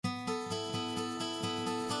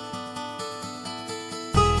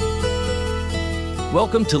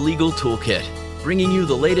Welcome to Legal Toolkit, bringing you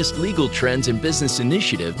the latest legal trends and business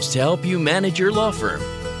initiatives to help you manage your law firm.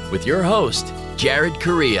 With your host, Jared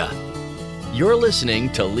Correa. You're listening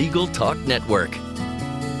to Legal Talk Network.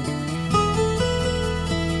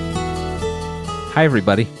 Hi,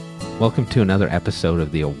 everybody. Welcome to another episode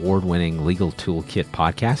of the award-winning Legal Toolkit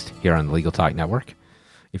podcast here on the Legal Talk Network.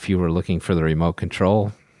 If you were looking for the remote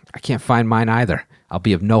control, I can't find mine either. I'll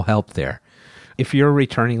be of no help there. If you're a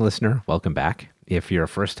returning listener, welcome back. If you're a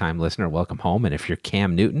first-time listener, welcome home. And if you're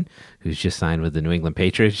Cam Newton, who's just signed with the New England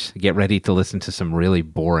Patriots, get ready to listen to some really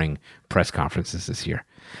boring press conferences this year.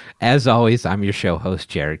 As always, I'm your show host,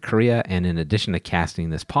 Jared Correa, and in addition to casting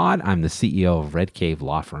this pod, I'm the CEO of Red Cave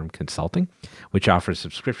Law Firm Consulting, which offers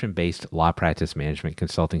subscription-based law practice management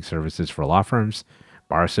consulting services for law firms,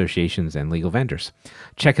 bar associations, and legal vendors.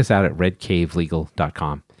 Check us out at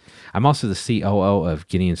redcavelegal.com. I'm also the COO of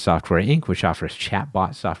Gideon Software, Inc., which offers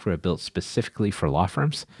chatbot software built specifically for law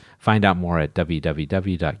firms. Find out more at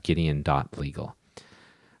www.gideon.legal.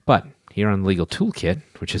 But here on Legal Toolkit,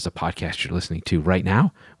 which is a podcast you're listening to right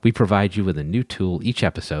now, we provide you with a new tool each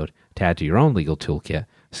episode to add to your own legal toolkit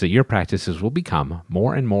so your practices will become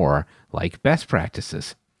more and more like best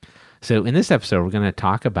practices. So in this episode, we're going to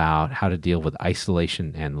talk about how to deal with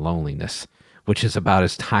isolation and loneliness, which is about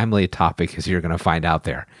as timely a topic as you're going to find out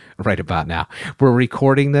there right about now. We're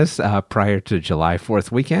recording this prior to July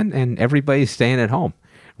 4th weekend, and everybody's staying at home.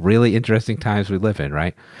 Really interesting times we live in,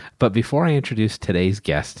 right? But before I introduce today's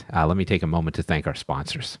guest, let me take a moment to thank our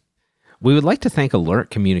sponsors. We would like to thank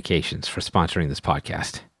Alert Communications for sponsoring this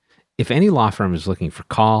podcast. If any law firm is looking for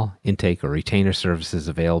call, intake, or retainer services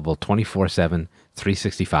available 24/7,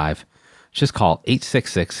 365, just call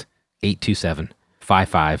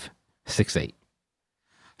 866-827-5568.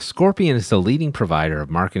 Scorpion is the leading provider of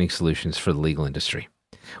marketing solutions for the legal industry.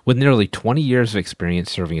 With nearly 20 years of experience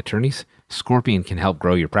serving attorneys, Scorpion can help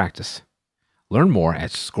grow your practice. Learn more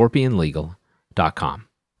at scorpionlegal.com.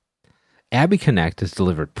 Abby Connect has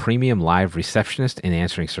delivered premium live receptionist and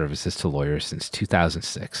answering services to lawyers since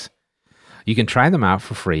 2006. You can try them out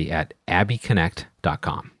for free at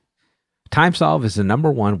abbyconnect.com. TimeSolve is the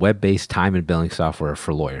 #1 web-based time and billing software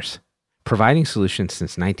for lawyers. Providing solutions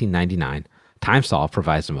since 1999, TimeSolve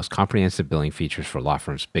provides the most comprehensive billing features for law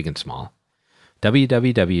firms big and small.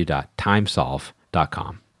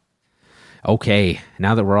 www.timesolve.com. Okay,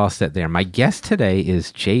 now that we're all set there, my guest today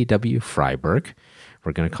is J.W. Freiberg.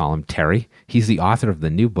 We're going to call him Terry. He's the author of the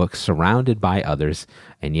new book, Surrounded by Others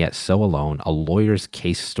and Yet So Alone, A Lawyer's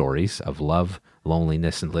Case Stories of Love,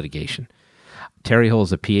 Loneliness, and Litigation. Terry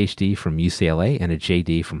holds a PhD from UCLA and a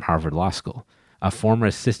JD from Harvard Law School. A former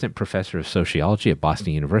assistant professor of sociology at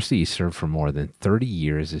Boston University, he served for more than 30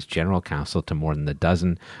 years as general counsel to more than a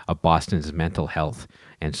dozen of Boston's mental health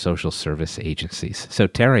and social service agencies. So,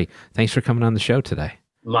 Terry, thanks for coming on the show today.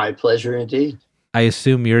 My pleasure indeed. I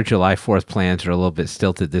assume your July 4th plans are a little bit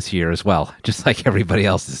stilted this year as well, just like everybody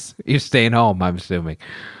else's. You're staying home, I'm assuming.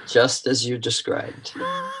 Just as you described.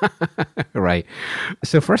 Right.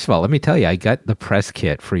 So first of all, let me tell you, I got the press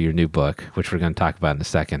kit for your new book, which we're going to talk about in a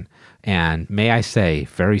second. And may I say,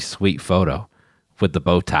 very sweet photo with the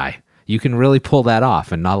bow tie. You can really pull that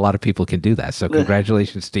off, and not a lot of people can do that. So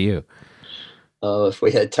congratulations to you. Oh, if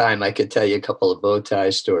we had time, I could tell you a couple of bow tie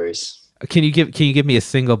stories. Can you give me a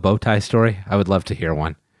single bow tie story? I would love to hear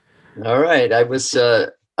one. All right. I was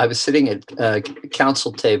sitting at a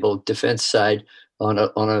counsel table, defense side, on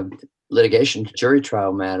a litigation jury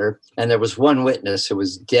trial matter, and there was one witness who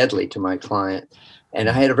was deadly to my client. And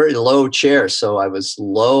I had a very low chair, so I was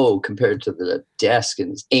low compared to the desk,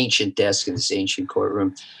 in this ancient desk in this ancient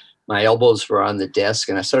courtroom. My elbows were on the desk,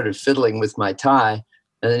 and I started fiddling with my tie.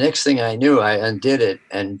 And the next thing I knew, I undid it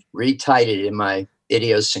and retied it in my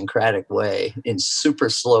idiosyncratic way in super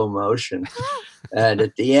slow motion. And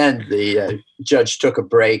at the end, the judge took a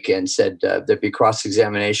break and said there'd be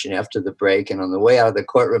cross-examination after the break. And on the way out of the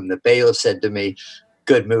courtroom, the bailiff said to me,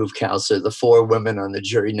 "Good move, counselor. The 4 women on the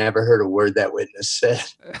jury never heard a word that witness said."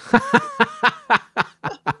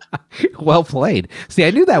 Well played. See,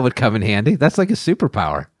 I knew that would come in handy. That's like a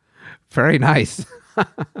superpower. Very nice. All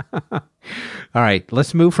right,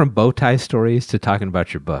 let's move from bow tie stories to talking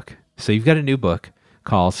about your book. So you've got a new book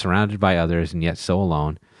called Surrounded by Others and Yet So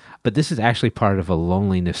Alone, but this is actually part of a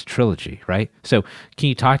loneliness trilogy, right? So can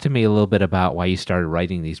you talk to me a little bit about why you started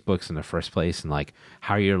writing these books in the first place and like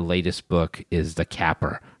how your latest book is the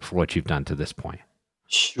capper for what you've done to this point?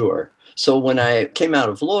 Sure. So when I came out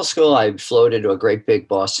of law school, I floated to a great big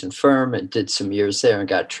Boston firm and did some years there and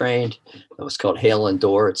got trained. It was called Hale and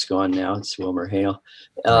Dorr. It's gone now. It's Wilmer Hale.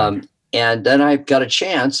 And then I got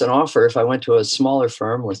an offer, if I went to a smaller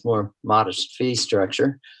firm with more modest fee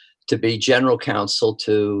structure, to be general counsel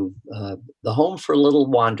to the Home for Little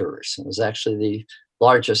Wanderers. It was actually the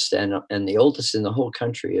largest and the oldest in the whole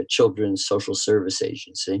country, a children's social service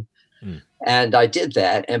agency. And I did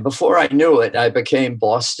that. And before I knew it, I became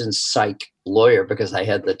Boston's psych lawyer because I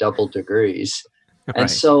had the double degrees. And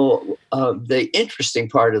so the interesting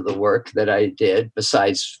part of the work that I did,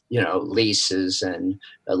 besides, leases and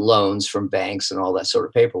loans from banks and all that sort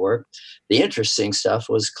of paperwork, the interesting stuff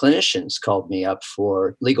was clinicians called me up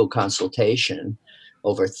for legal consultation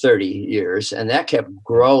over 30 years. And that kept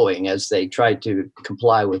growing as they tried to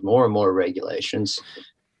comply with more and more regulations.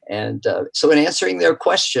 And so in answering their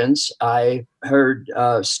questions, I heard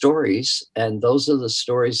stories, and those are the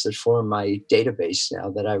stories that form my database now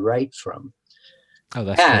that I write from. Oh,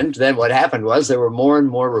 that's and cool. Then what happened was there were more and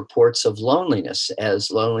more reports of loneliness as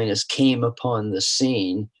loneliness came upon the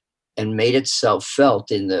scene and made itself felt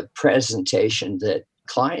in the presentation that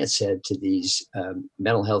clients had to these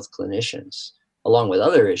mental health clinicians, along with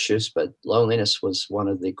other issues, but loneliness was one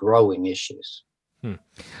of the growing issues.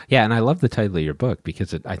 Yeah, and I love the title of your book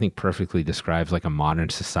because it, I think, perfectly describes like a modern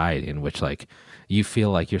society in which like you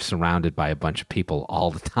feel like you're surrounded by a bunch of people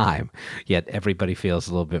all the time, yet everybody feels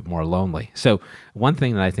a little bit more lonely. So one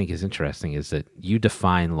thing that I think is interesting is that you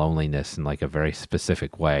define loneliness in like a very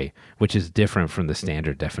specific way, which is different from the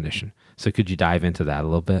standard definition. So could you dive into that a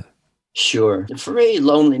little bit? Sure. For me,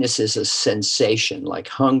 loneliness is a sensation like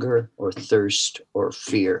hunger or thirst or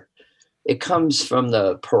fear. It comes from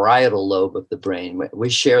the parietal lobe of the brain.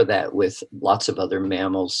 We share that with lots of other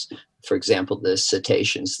mammals. For example, the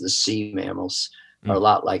cetaceans, the sea mammals, are a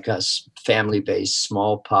lot like us, family-based,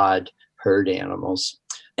 small pod herd animals.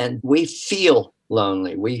 And we feel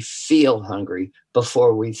lonely. We feel hungry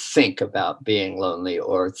before we think about being lonely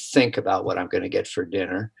or think about what I'm going to get for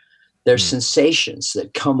dinner. There's sensations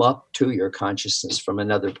that come up to your consciousness from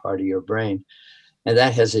another part of your brain. And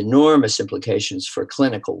that has enormous implications for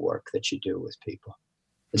clinical work that you do with people.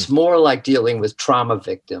 It's more like dealing with trauma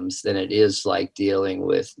victims than it is like dealing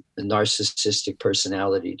with a narcissistic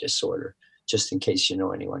personality disorder, just in case you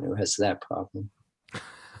know anyone who has that problem.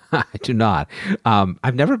 I do not.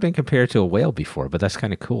 I've never been compared to a whale before, but that's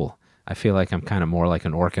kind of cool. I feel like I'm kind of more like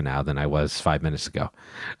an orca now than I was 5 minutes ago.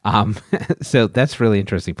 So that's a really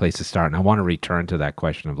interesting place to start. And I want to return to that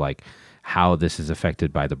question of like, how this is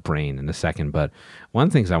affected by the brain in a second. But one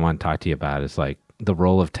of the things I want to talk to you about is like the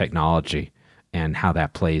role of technology and how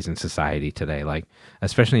that plays in society today. Like,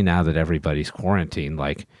 especially now that everybody's quarantined,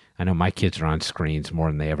 like I know my kids are on screens more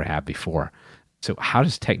than they ever have before. So how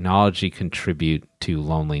does technology contribute to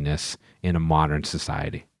loneliness in a modern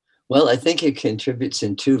society? Well, I think it contributes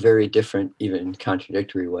in two very different, even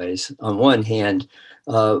contradictory ways. On one hand,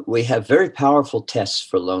 we have very powerful tests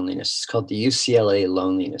for loneliness. It's called the UCLA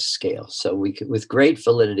Loneliness Scale. So we can, with great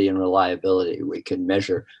validity and reliability, we can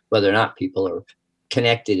measure whether or not people are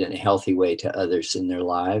connected in a healthy way to others in their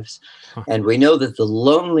lives. And we know that the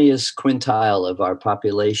loneliest quintile of our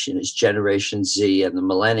population is Generation Z and the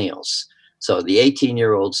millennials. So the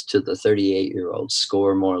 18-year-olds to the 38-year-olds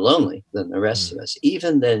score more lonely than the rest of us,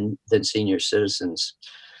 even than senior citizens.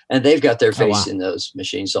 And they've got their face in those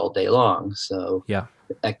machines all day long. So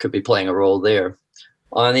that could be playing a role there.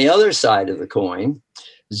 On the other side of the coin,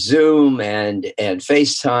 Zoom and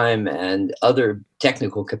FaceTime and other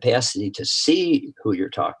technical capacity to see who you're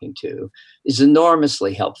talking to is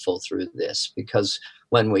enormously helpful through this, because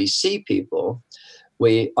when we see people,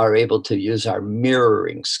 we are able to use our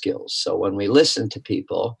mirroring skills. So when we listen to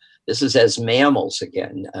people, this is as mammals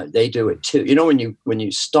again, they do it too. You know, when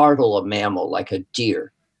you startle a mammal like a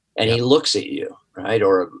deer and he looks at you, right,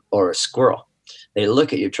 or a squirrel, they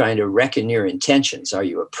look at you trying to reckon your intentions. Are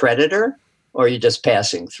you a predator or are you just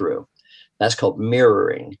passing through? That's called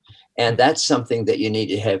mirroring. And that's something that you need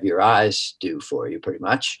to have your eyes do for you pretty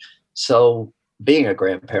much. So being a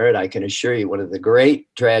grandparent, I can assure you one of the great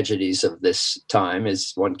tragedies of this time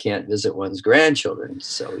is one can't visit one's grandchildren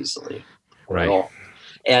so easily. Right. At all.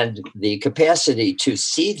 And the capacity to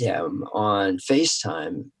see them on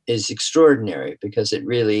FaceTime is extraordinary because it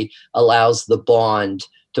really allows the bond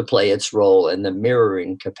to play its role and the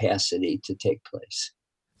mirroring capacity to take place.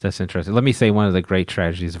 That's interesting. Let me say one of the great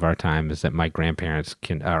tragedies of our time is that my grandparents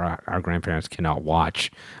our grandparents cannot watch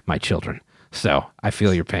my children. So I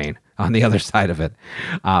feel your pain on the other side of it.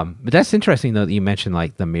 But that's interesting, though, that you mentioned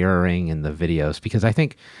like the mirroring and the videos, because I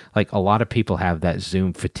think like a lot of people have that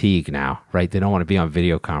Zoom fatigue now, right? They don't want to be on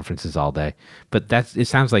video conferences all day. But it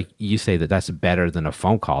sounds like you say that that's better than a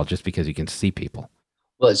phone call just because you can see people.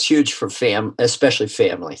 Well, it's huge for especially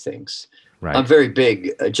family things. Right. I'm very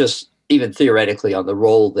big, just even theoretically, on the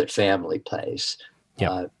role that family plays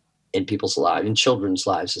in people's lives, in children's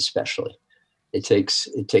lives especially. It takes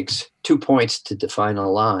 2 points to define a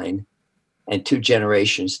line and 2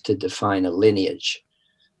 generations to define a lineage.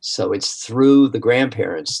 So it's through the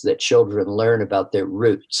grandparents that children learn about their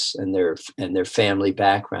roots and their family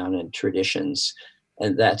background and traditions.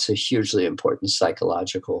 And that's a hugely important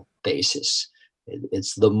psychological basis.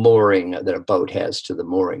 It's the mooring that a boat has to the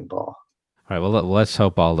mooring ball. All right, well, let's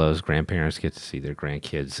hope all those grandparents get to see their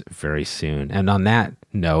grandkids very soon. And on that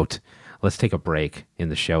note, let's take a break in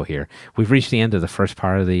the show here. We've reached the end of the first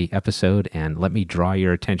part of the episode, and let me draw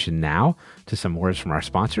your attention now to some words from our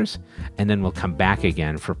sponsors, and then we'll come back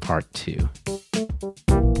again for part 2.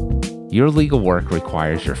 Your legal work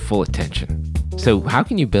requires your full attention. So how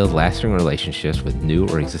can you build lasting relationships with new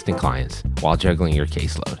or existing clients while juggling your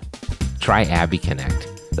caseload? Try Abby Connect,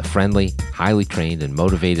 the friendly, highly trained, and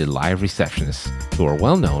motivated live receptionists who are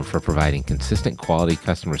well known for providing consistent quality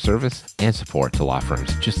customer service and support to law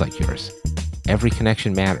firms just like yours. Every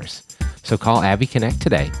connection matters. So call Abby Connect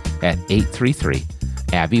today at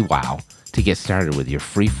 833-ABBY-WOW to get started with your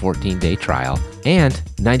free 14-day trial and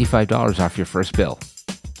 $95 off your first bill.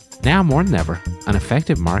 Now more than ever, an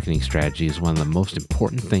effective marketing strategy is one of the most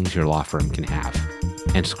important things your law firm can have,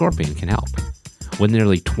 and Scorpion can help. With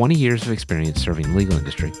nearly 20 years of experience serving the legal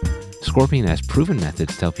industry, Scorpion has proven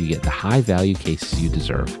methods to help you get the high-value cases you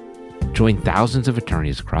deserve. Join thousands of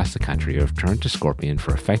attorneys across the country who have turned to Scorpion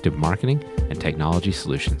for effective marketing and technology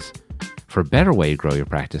solutions. For a better way to grow your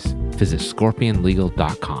practice, visit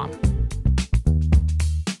scorpionlegal.com.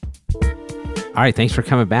 All right, thanks for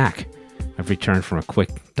coming back. I've returned from a quick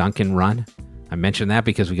Dunkin' run. I mentioned that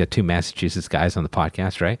because we got 2 Massachusetts guys on the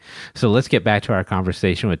podcast, right? So let's get back to our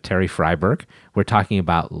conversation with Terry Freiberg. We're talking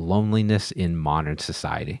about loneliness in modern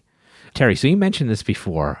society. Terry, so you mentioned this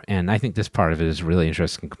before, and I think this part of it is a really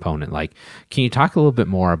interesting component. Like, can you talk a little bit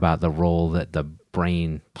more about the role that the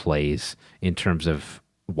brain plays in terms of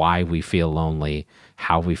why we feel lonely,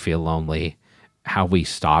 how we feel lonely, how we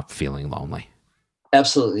stop feeling lonely?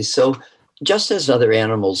 Absolutely. So just as other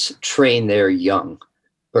animals train their young,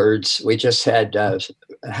 birds, we just had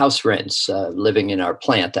house wrens living in our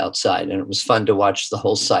plant outside, and it was fun to watch the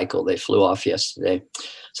whole cycle. They flew off yesterday.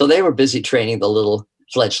 So they were busy training the little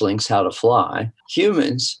fledglings how to fly.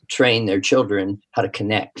 Humans train their children how to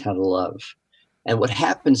connect, how to love. And what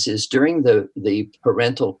happens is during the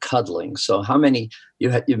parental cuddling, so how many,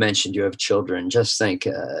 you mentioned you have children, just think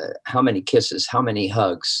how many kisses, how many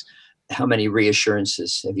hugs, how many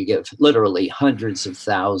reassurances have you given? Literally hundreds of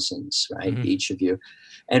thousands, right? Mm-hmm. Each of you.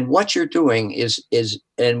 And what you're doing is,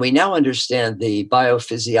 and we now understand the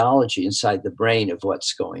biophysiology inside the brain of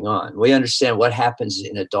what's going on. We understand what happens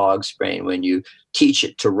in a dog's brain when you teach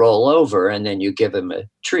it to roll over and then you give him a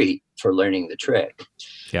treat for learning the trick.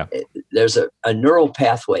 Yeah. There's a neural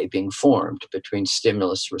pathway being formed between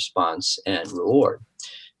stimulus response and reward.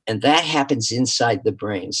 And that happens inside the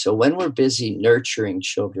brain. So when we're busy nurturing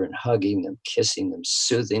children, hugging them, kissing them,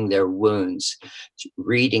 soothing their wounds,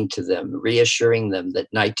 reading to them, reassuring them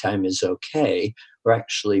that nighttime is okay, we're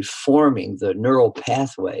actually forming the neural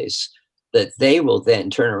pathways that they will then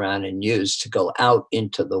turn around and use to go out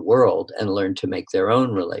into the world and learn to make their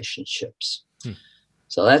own relationships.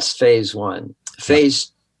 So that's phase 1.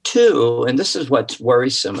 Phase 2, and this is what's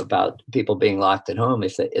worrisome about people being locked at home,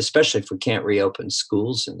 especially if we can't reopen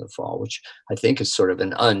schools in the fall, which I think is sort of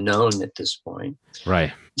an unknown at this point.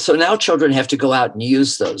 Right. So now children have to go out and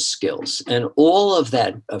use those skills, and all of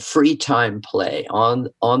that free time play on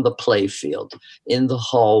the play field, in the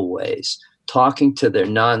hallways, talking to their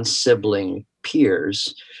non-sibling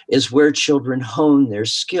peers is where children hone their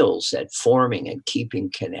skills at forming and keeping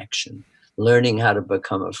connection. Learning how to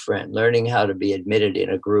become a friend, learning how to be admitted in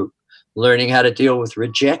a group, learning how to deal with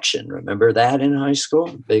rejection. Remember that in high school?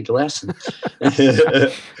 Big lesson.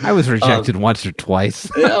 I was rejected once or twice.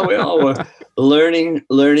 Yeah, we all were.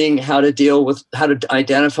 Learning how to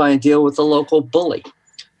identify and deal with the local bully.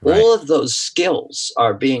 Right. All of those skills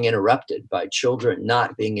are being interrupted by children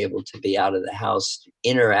not being able to be out of the house,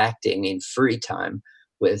 interacting in free time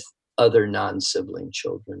with other non-sibling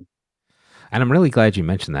children. And I'm really glad you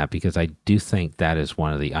mentioned that, because I do think that is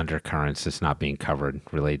one of the undercurrents that's not being covered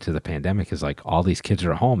related to the pandemic, is like all these kids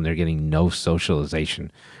are at home. They're getting no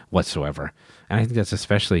socialization whatsoever. And I think that's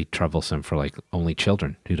especially troublesome for like only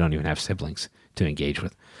children who don't even have siblings to engage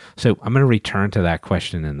with. So I'm going to return to that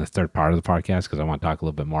question in the third part of the podcast, because I want to talk a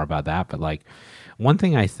little bit more about that. But like one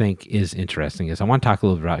thing I think is interesting is I want to talk a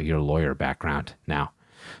little bit about your lawyer background now.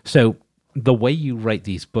 So the way you write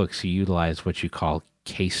these books, you utilize what you call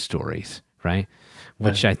case stories, right?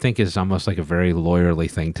 which I think is almost like a very lawyerly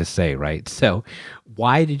thing to say, right? So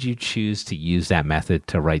why did you choose to use that method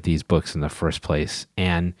to write these books in the first place?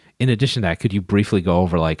 And in addition to that, could you briefly go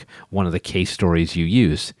over like one of the case stories you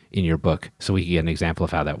use in your book so we can get an example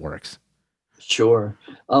of how that works? Sure.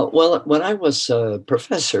 Well, when I was a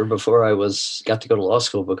professor, before I got to go to law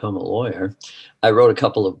school, become a lawyer, I wrote a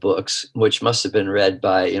couple of books, which must have been read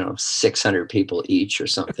by 600 people each or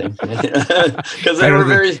something, because they were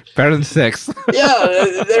better than 6.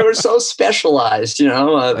 Yeah, they were so specialized.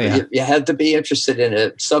 Yeah. You had to be interested in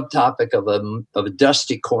a subtopic of a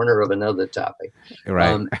dusty corner of another topic.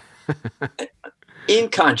 Right. In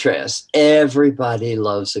contrast, everybody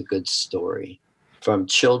loves a good story, from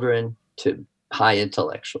children to high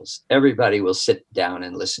intellectuals. Everybody will sit down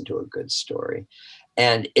and listen to a good story.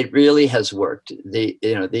 And it really has worked.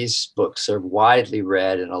 These books are widely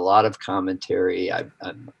read and a lot of commentary.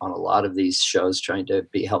 I'm on a lot of these shows trying to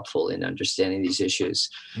be helpful in understanding these issues.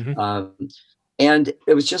 Mm-hmm. And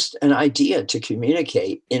it was just an idea to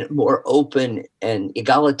communicate in a more open and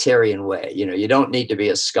egalitarian way. You don't need to be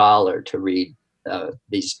a scholar to read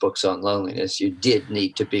these books on loneliness. You did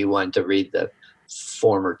need to be one to read the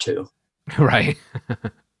former two. Right.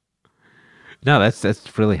 No,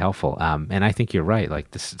 that's really helpful. And I think you're right.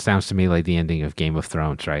 Like, this sounds to me like the ending of Game of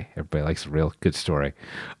Thrones, right? Everybody likes a real good story.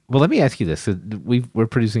 Well, let me ask you this. We're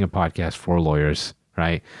producing a podcast for lawyers,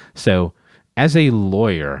 right? So as a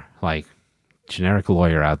lawyer, like generic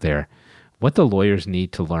lawyer out there, what do lawyers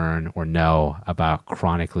need to learn or know about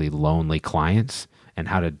chronically lonely clients and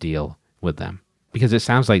how to deal with them? Because it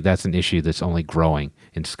sounds like that's an issue that's only growing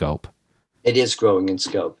in scope. It is growing in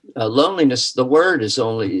scope. Loneliness, the word is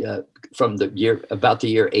only from about the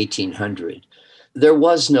year 1800. There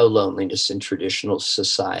was no loneliness in traditional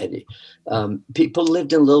society. People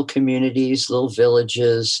lived in little communities, little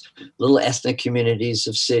villages, little ethnic communities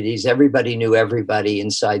of cities. Everybody knew everybody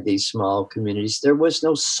inside these small communities. There was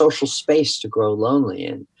no social space to grow lonely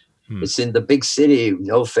in. It's in the big city,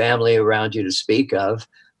 no family around you to speak of,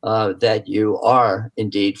 that you are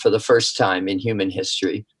indeed, for the first time in human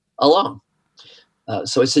history, alone.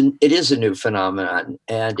 So it is a new phenomenon,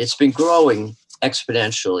 and it's been growing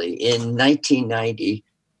exponentially. In 1990,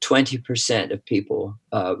 20% of people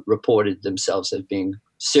reported themselves as being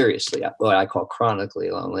seriously, what I call chronically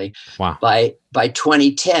lonely. Wow. By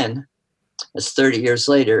 2010, that's 30 years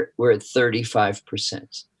later, we're at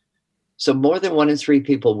 35%. So more than 1 in 3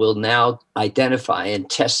 people will now identify and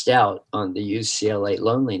test out on the UCLA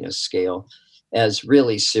loneliness scale as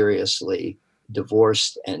really seriously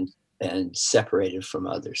divorced and separated from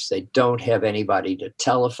others. They don't have anybody to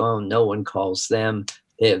telephone. No one calls them.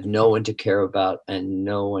 They have no one to care about, and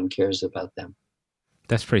no one cares about them.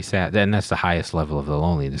 That's pretty sad. And that's the highest level of the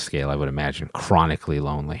loneliness scale, I would imagine. Chronically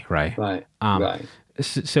lonely, right? Right. Right.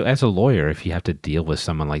 So as a lawyer, if you have to deal with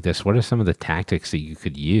someone like this, what are some of the tactics that you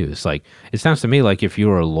could use? Like, it sounds to me like if you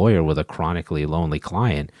were a lawyer with a chronically lonely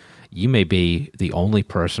client, you may be the only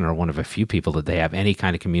person or one of a few people that they have any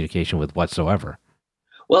kind of communication with whatsoever.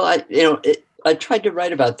 Well, I tried to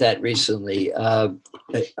write about that recently. I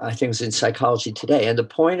think it was in Psychology Today. And the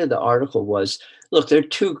point of the article was, look, there are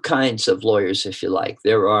 2 kinds of lawyers, if you like.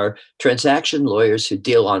 There are transaction lawyers who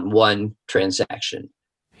deal on one transaction.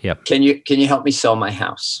 Yep. Can you help me sell my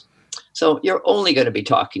house? So you're only going to be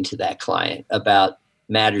talking to that client about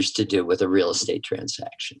matters to do with a real estate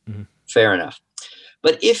transaction. Mm-hmm. Fair enough.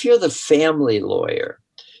 But if you're the family lawyer,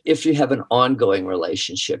 if you have an ongoing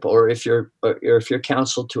relationship, or if you're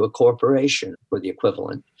counsel to a corporation or the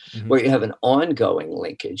equivalent, mm-hmm. where you have an ongoing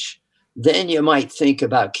linkage, then you might think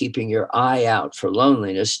about keeping your eye out for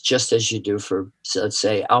loneliness, just as you do for, let's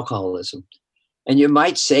say, alcoholism. And you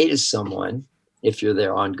might say to someone, if you're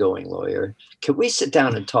their ongoing lawyer, can we sit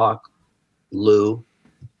down and talk, Lou?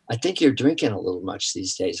 I think you're drinking a little much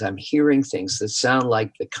these days. I'm hearing things that sound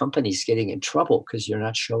like the company's getting in trouble because you're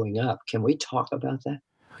not showing up. Can we talk about that?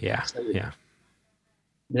 Yeah. So, yeah.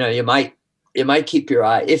 You might keep your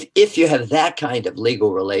eye, if you have that kind of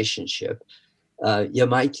legal relationship, you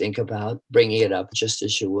might think about bringing it up just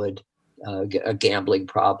as you would a gambling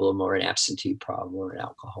problem or an absentee problem or an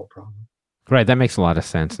alcohol problem. Right. That makes a lot of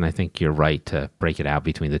sense. And I think you're right to break it out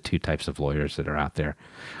between the 2 types of lawyers that are out there.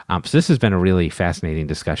 So this has been a really fascinating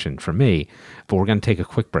discussion for me, but we're going to take a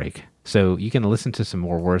quick break. So you can listen to some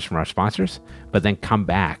more words from our sponsors, but then come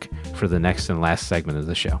back for the next and last segment of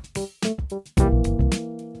the show.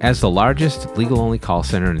 As the largest legal-only call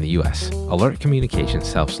center in the U.S., Alert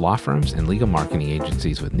Communications helps law firms and legal marketing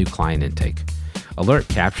agencies with new client intake. Alert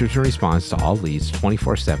captures and responds to all leads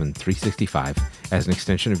 24/7, 365 as an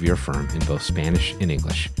extension of your firm in both Spanish and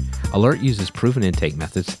English. Alert uses proven intake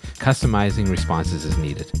methods, customizing responses as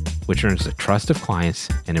needed. which earns the trust of clients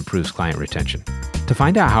and improves client retention. To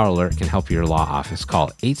find out how Alert can help your law office,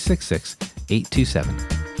 call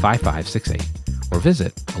 866-827-5568 or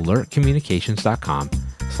visit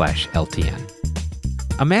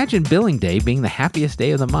alertcommunications.com/LTN. Imagine billing day being the happiest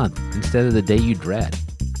day of the month instead of the day you dread.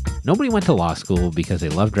 Nobody went to law school because they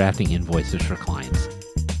love drafting invoices for clients.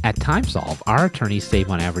 At TimeSolve, our attorneys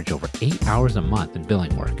save on average over 8 hours a month in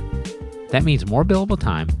billing work. That means more billable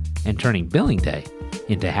time and turning billing day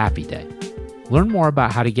into happy day. Learn more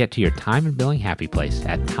about how to get to your time and billing happy place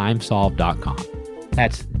at timesolve.com.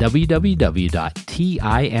 That's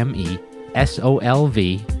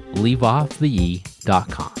www.timesolv, leave off the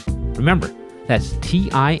e.com. Remember, that's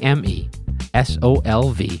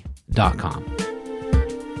timesolv.com.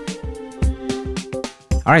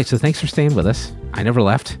 All right, so thanks for staying with us. I never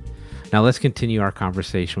left. Now let's continue our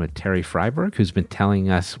conversation with Terry Freiberg, who's been telling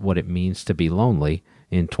us what it means to be lonely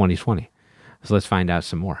in 2020. So let's find out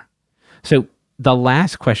some more. So the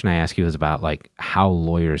last question I asked you was about like how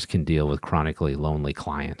lawyers can deal with chronically lonely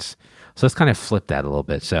clients. So let's kind of flip that a little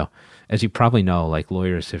bit. So as you probably know, like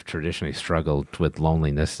lawyers have traditionally struggled with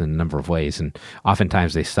loneliness in a number of ways, and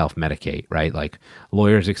oftentimes they self-medicate, right? Like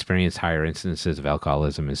lawyers experience higher incidences of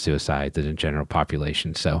alcoholism and suicide than the general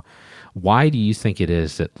population. So why do you think it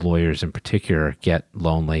is that lawyers in particular get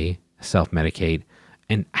lonely, self-medicate,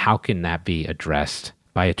 and how can that be addressed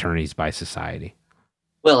by attorneys, by society?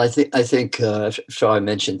 Well, I think. So I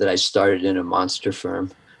mentioned that I started in a monster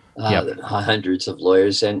firm, hundreds of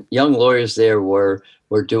lawyers, and young lawyers there were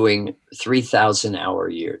doing 3,000 hour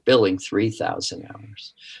a year, billing 3,000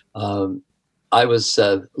 hours. I was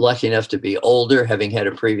lucky enough to be older, having had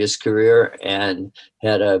a previous career and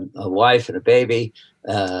had a wife and a baby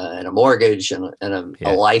and a mortgage and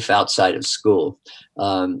a life outside of school.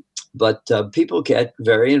 But people get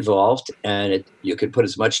very involved, and you can put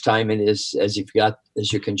as much time in as you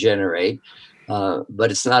can generate,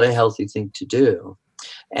 but it's not a healthy thing to do.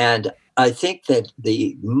 And I think that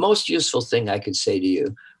the most useful thing I could say to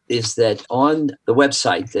you is that on the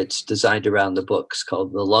website that's designed around the books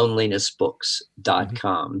called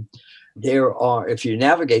thelonelinessbooks.com, there are, if you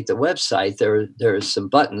navigate the website, there are some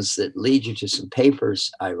buttons that lead you to some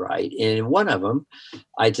papers I write. And in one of them,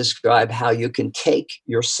 I describe how you can take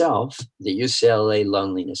yourself the UCLA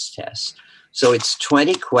loneliness test. So it's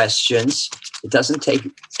 20 questions. It doesn't take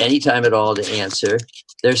any time at all to answer.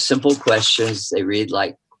 They're simple questions. They read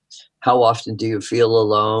like, how often do you feel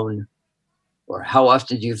alone? Or how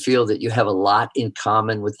often do you feel that you have a lot in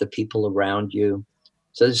common with the people around you?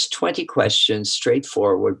 So there's 20 questions,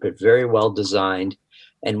 straightforward, but very well designed.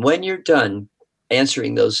 And when you're done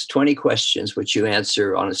answering those 20 questions, which you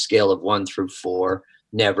answer on a scale of 1 through 4,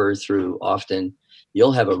 never through often,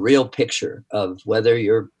 you'll have a real picture of whether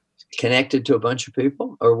you're connected to a bunch of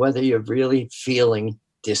people or whether you're really feeling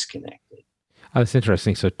disconnected. Oh, that's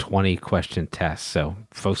interesting. So 20 question tests. So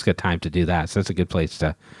folks get time to do that. So that's a good place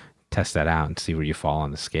to test that out and see where you fall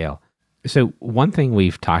on the scale. So one thing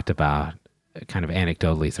we've talked about kind of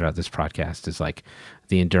anecdotally throughout this podcast is like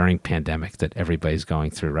the enduring pandemic that everybody's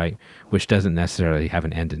going through, right? Which doesn't necessarily have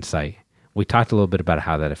an end in sight. We talked a little bit about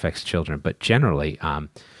how that affects children, but generally,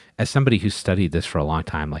 as somebody who's studied this for a long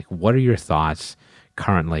time, like what are your thoughts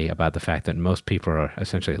currently about the fact that most people are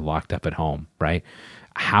essentially locked up at home, right?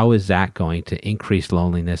 How is that going to increase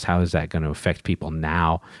loneliness? How is that going to affect people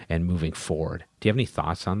now and moving forward? Do you have any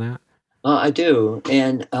thoughts on that? I do.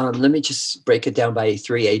 And let me just break it down by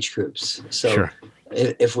 3 age groups. So sure.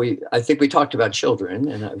 I think we talked about children,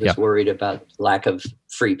 and I was worried about lack of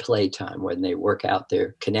free play time when they work out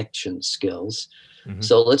their connection skills. Mm-hmm.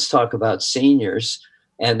 So let's talk about seniors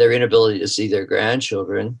and their inability to see their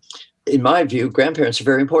grandchildren. In my view, grandparents are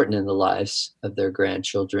very important in the lives of their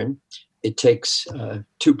grandchildren. It takes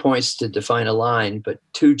 2 points to define a line, but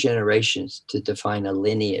 2 generations to define a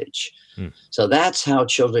lineage. So that's how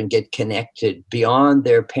children get connected beyond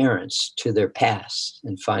their parents to their past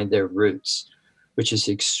and find their roots, which is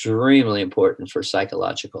extremely important for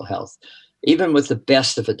psychological health. Even with the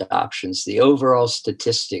best of adoptions, the overall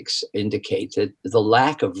statistics indicate that the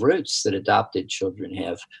lack of roots that adopted children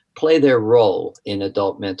have play their role in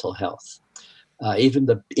adult mental health. Even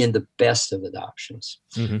in the best of adoptions.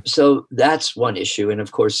 Mm-hmm. So that's one issue. And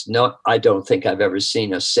of course, I don't think I've ever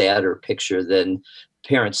seen a sadder picture than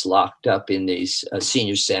parents locked up in these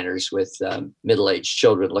senior centers with middle-aged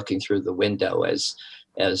children looking through the window as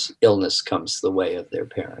illness comes the way of their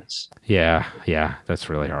parents. Yeah, that's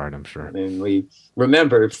really hard, I'm sure. I mean, we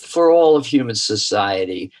remember for all of human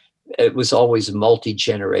society, it was always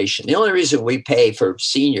multi-generation. The only reason we pay for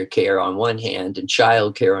senior care on one hand and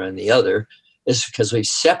child care on the other is because we've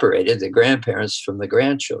separated the grandparents from the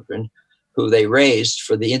grandchildren. who they raised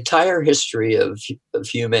for the entire history of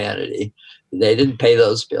humanity. They didn't pay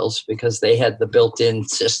those bills because they had the built-in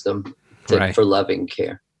system for loving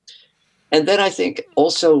care. And then I think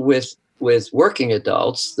also with working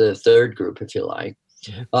adults, the third group, if you like,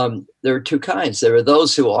 there are two kinds. There are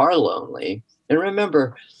those who are lonely. And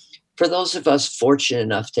remember, for those of us fortunate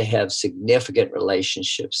enough to have significant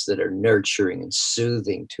relationships that are nurturing and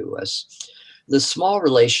soothing to us, the small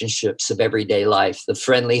relationships of everyday life, the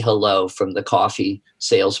friendly hello from the coffee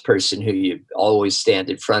salesperson who you always stand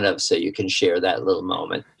in front of so you can share that little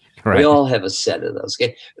moment. Right. We all have a set of those.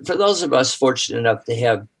 Okay? For those of us fortunate enough to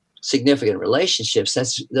have significant relationships,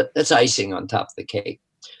 that's icing on top of the cake.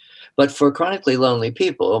 But for chronically lonely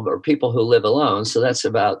people or people who live alone, so that's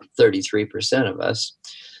about 33% of us,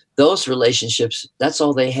 those relationships, that's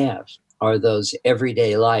all they have, are those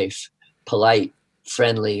everyday life, polite,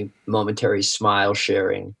 friendly, momentary smile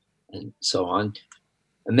sharing, and so on.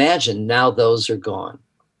 Imagine now those are gone.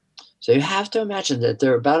 So you have to imagine that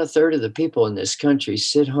there are about a third of the people in this country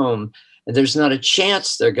sit home and there's not a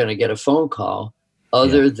chance they're going to get a phone call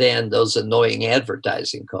other than those annoying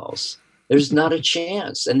advertising calls. There's not a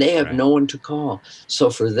chance, and they have no one to call. So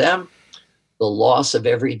for them, the loss of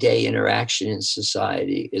everyday interaction in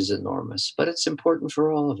society is enormous, but it's important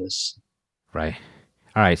for all of us. Right.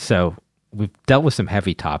 All right. So we've dealt with some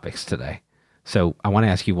heavy topics today. So I want to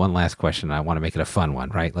ask you one last question. I want to make it a fun one,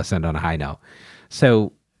 right? Let's end on a high note.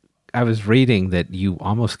 So I was reading that you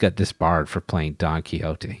almost got disbarred for playing Don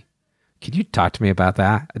Quixote. Could you talk to me about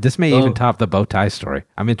that? This may even top the bow tie story.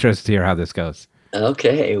 I'm interested to hear how this goes.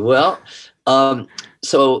 Okay. Well,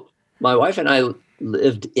 so my wife and I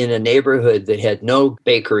lived in a neighborhood that had no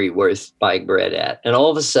bakery worth buying bread at. And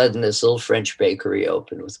all of a sudden, this little French bakery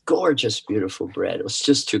opened with gorgeous, beautiful bread. It was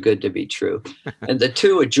just too good to be true. And the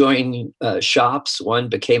two adjoining shops, one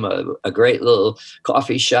became a great little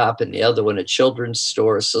coffee shop and the other one a children's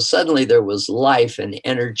store. So suddenly there was life and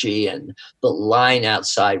energy, and the line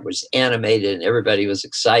outside was animated and everybody was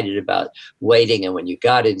excited about waiting. And when you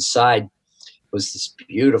got inside, was this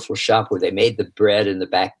beautiful shop where they made the bread in the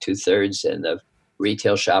back 2/3 and the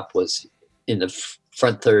retail shop was in the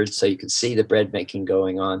front third, so you could see the bread making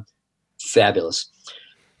going on. Fabulous.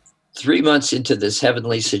 3 months into this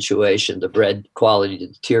heavenly situation, the bread quality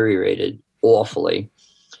deteriorated awfully.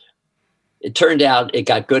 It turned out it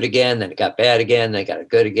got good again, then it got bad again, then it got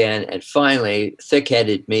good again. And finally,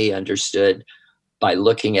 thick-headed me understood by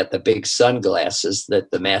looking at the big sunglasses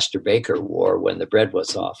that the master baker wore when the bread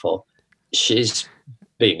was awful. She's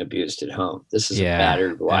being abused at home. This is a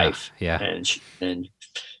battered wife. And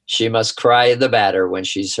she must cry in the batter when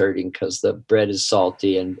she's hurting because the bread is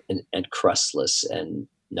salty and crustless and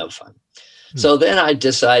no fun. So then I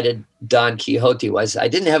decided Don Quixote was, I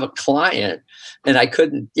didn't have a client and I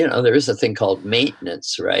couldn't, there is a thing called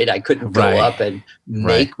maintenance, right? I couldn't go up and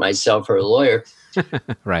make myself her lawyer.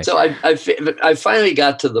 Right. So I finally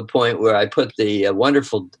got to the point where I put the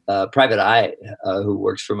wonderful private eye who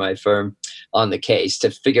works for my firm on the case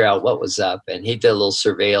to figure out what was up. And he did a little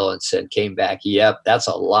surveillance and came back, yep, that's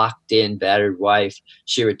a locked in battered wife.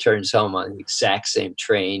 She returns home on the exact same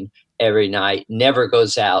train every night, never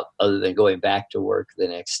goes out other than going back to work the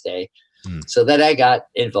next day. So then I got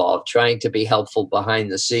involved trying to be helpful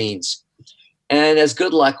behind the scenes. And as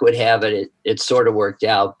good luck would have it, it sort of worked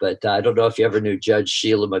out. But I don't know if you ever knew Judge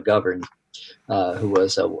Sheila McGovern, who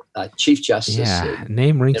was a Chief Justice. Yeah,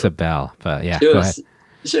 name rings a bell. But yeah, go ahead.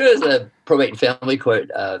 She was a probate and family court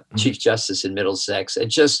Chief Justice in Middlesex, and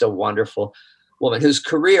just a wonderful woman whose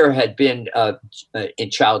career had been in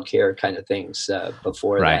childcare kind of things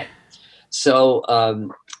before that. So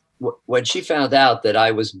when she found out that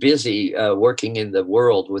I was busy working in the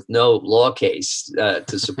world with no law case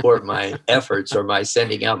to support my efforts or my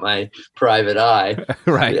sending out my private eye,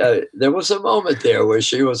 there was a moment there where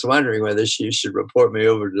she was wondering whether she should report me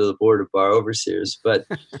over to the Board of Bar Overseers. But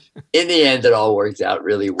in the end, it all worked out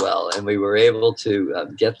really well. And we were able to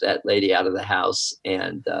get that lady out of the house.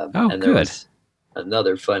 And there was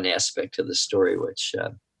another fun aspect to the story, which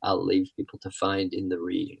I'll leave people to find in the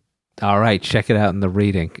reading. All right, check it out in the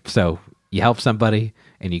reading. So you help somebody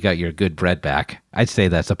and you got your good bread back. I'd say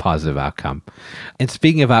that's a positive outcome. And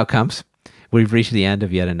speaking of outcomes, we've reached the end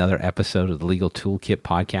of yet another episode of the Legal Toolkit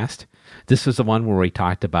podcast. This was the one where we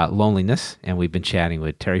talked about loneliness, and we've been chatting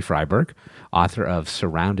with Terry Freiberg, author of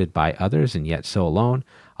Surrounded by Others and Yet So Alone,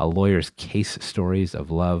 a lawyer's case stories of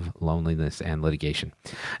love, loneliness, and litigation.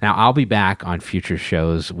 Now, I'll be back on future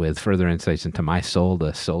shows with further insights into my soul,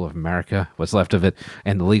 the soul of America, what's left of it,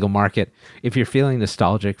 and the legal market. If you're feeling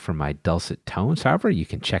nostalgic for my dulcet tones, however, you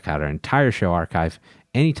can check out our entire show archive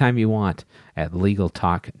anytime you want at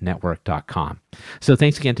LegalTalkNetwork.com. So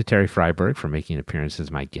thanks again to Terry Freiberg for making an appearance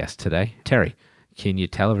as my guest today. Terry, can you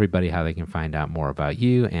tell everybody how they can find out more about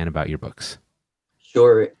you and about your books?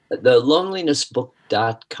 Sure.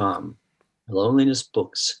 TheLonelinessBook.com.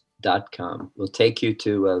 Lonelinessbooks.com will take you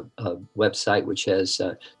to a website which has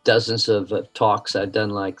dozens of talks I've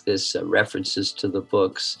done like this, references to the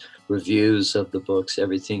books, reviews of the books,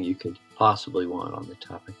 everything you could possibly want on the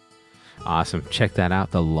topic. Awesome. Check that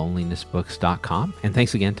out, thelonelinessbooks.com. And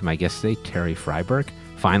thanks again to my guest today, Terry Freiberg.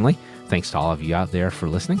 Finally, thanks to all of you out there for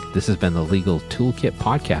listening. This has been the Legal Toolkit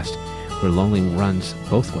Podcast, where lonely runs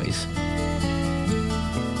both ways.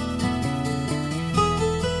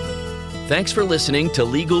 Thanks for listening to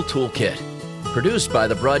Legal Toolkit, produced by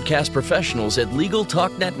the broadcast professionals at Legal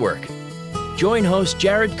Talk Network. Join host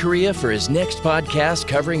Jared Correa for his next podcast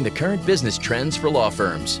covering the current business trends for law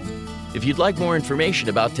firms. If you'd like more information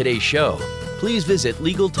about today's show, please visit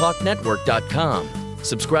LegalTalkNetwork.com.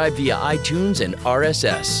 Subscribe via iTunes and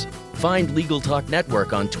RSS. Find Legal Talk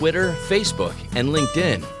Network on Twitter, Facebook, and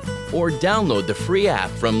LinkedIn. Or download the free app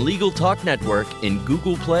from Legal Talk Network in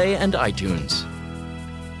Google Play and iTunes.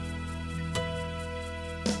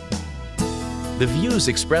 The views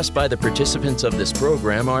expressed by the participants of this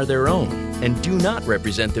program are their own and do not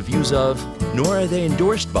represent the views of, nor are they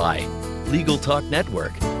endorsed by, Legal Talk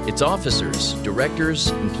Network, its officers, directors,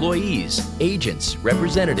 employees, agents,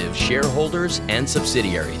 representatives, shareholders, and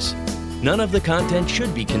subsidiaries. None of the content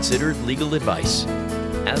should be considered legal advice.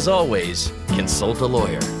 As always, consult a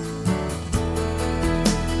lawyer.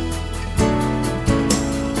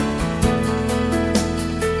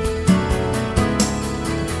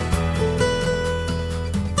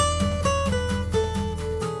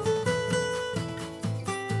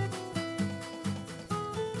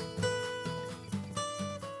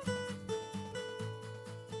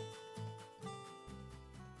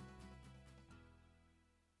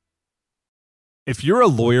 If you're a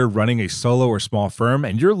lawyer running a solo or small firm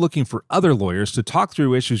and you're looking for other lawyers to talk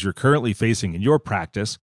through issues you're currently facing in your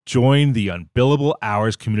practice, join the Unbillable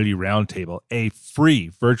Hours Community Roundtable, a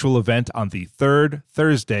free virtual event on the third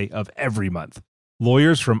Thursday of every month.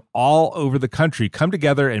 Lawyers from all over the country come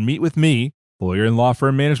together and meet with me, lawyer and law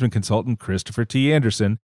firm management consultant Christopher T.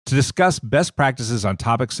 Anderson, to discuss best practices on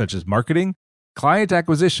topics such as marketing, client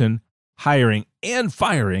acquisition, hiring and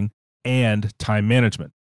firing, and time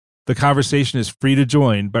management. The conversation is free to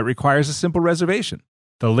join, but requires a simple reservation.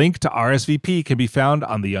 The link to RSVP can be found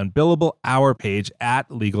on the Unbillable Hour page at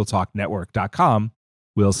LegalTalkNetwork.com.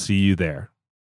 We'll see you there.